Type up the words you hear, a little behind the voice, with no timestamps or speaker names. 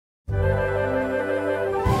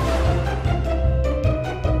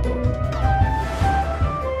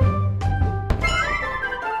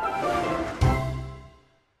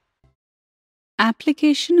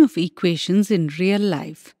Application of equations in real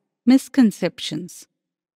life. Misconceptions.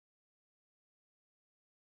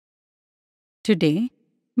 Today,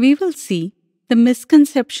 we will see the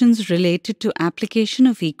misconceptions related to application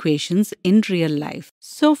of equations in real life.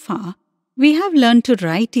 So far, we have learned to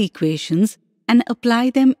write equations and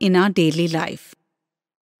apply them in our daily life.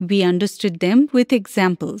 We understood them with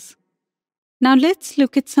examples. Now let's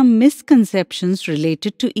look at some misconceptions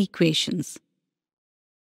related to equations.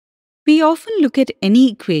 We often look at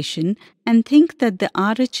any equation and think that the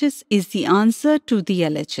RHS is the answer to the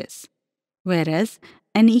LHS, whereas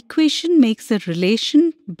an equation makes a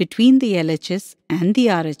relation between the LHS and the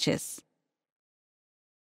RHS.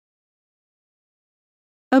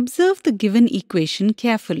 Observe the given equation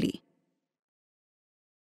carefully.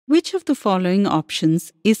 Which of the following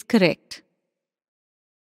options is correct?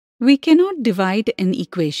 We cannot divide an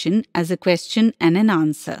equation as a question and an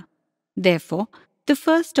answer. Therefore, the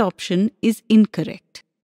first option is incorrect.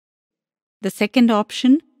 The second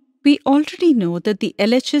option, we already know that the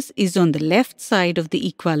LHS is on the left side of the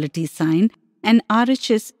equality sign and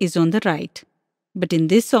RHS is on the right. But in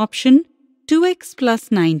this option, 2x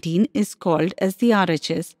plus 19 is called as the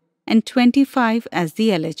RHS and 25 as the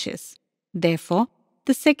LHS. Therefore,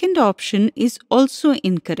 the second option is also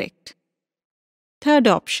incorrect. Third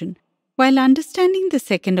option, while understanding the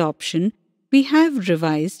second option, we have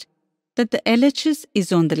revised that the LHS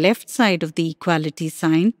is on the left side of the equality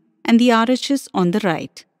sign and the RHS on the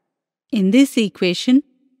right. In this equation,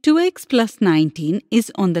 2x plus 19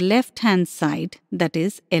 is on the left-hand side, that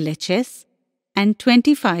is LHS, and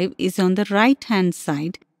 25 is on the right-hand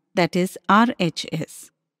side, that is RHS.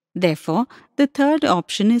 Therefore, the third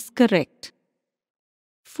option is correct.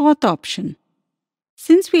 Fourth option.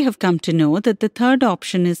 Since we have come to know that the third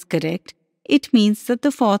option is correct, it means that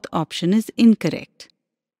the fourth option is incorrect.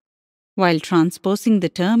 While transposing the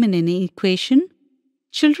term in any equation,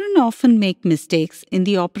 children often make mistakes in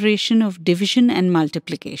the operation of division and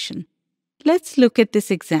multiplication. Let's look at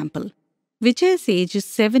this example. Vijay's age is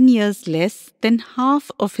 7 years less than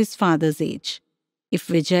half of his father's age. If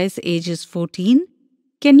Vijay's age is 14,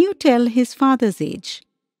 can you tell his father's age?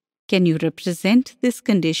 Can you represent this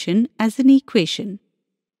condition as an equation?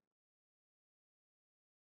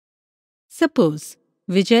 Suppose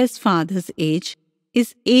Vijay's father's age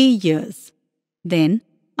is A years. Then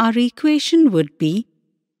our equation would be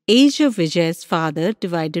age of Vijay's father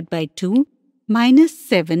divided by 2 minus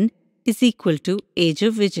 7 is equal to age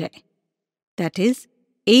of Vijay. That is,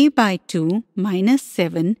 A by 2 minus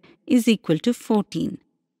 7 is equal to 14.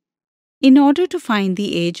 In order to find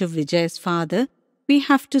the age of Vijay's father, we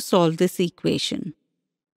have to solve this equation.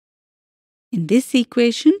 In this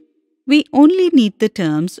equation, we only need the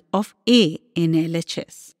terms of A in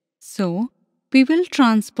LHS. So, we will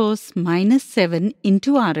transpose minus 7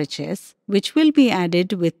 into RHS, which will be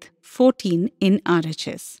added with 14 in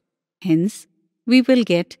RHS. Hence, we will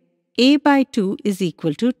get A by 2 is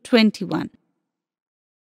equal to 21.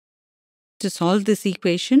 To solve this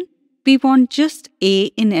equation, we want just A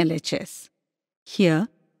in LHS. Here,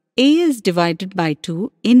 A is divided by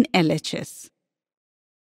 2 in LHS.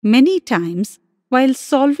 Many times, while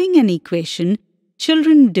solving an equation,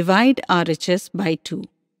 children divide RHS by 2.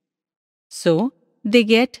 So, they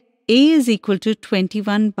get A is equal to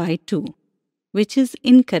 21 by 2, which is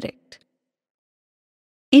incorrect.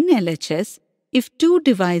 In LHS, if 2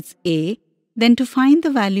 divides A, then to find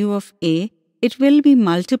the value of A, it will be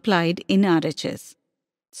multiplied in RHS.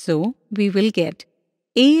 So, we will get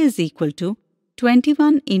A is equal to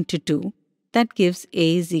 21 into 2, that gives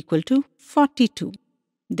A is equal to 42.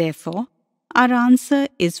 Therefore, our answer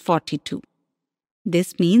is 42.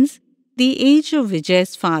 This means the age of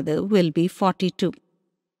Vijay's father will be 42.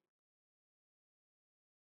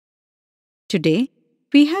 Today,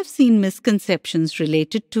 we have seen misconceptions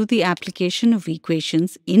related to the application of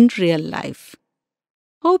equations in real life.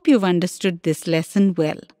 Hope you've understood this lesson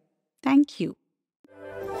well. Thank you.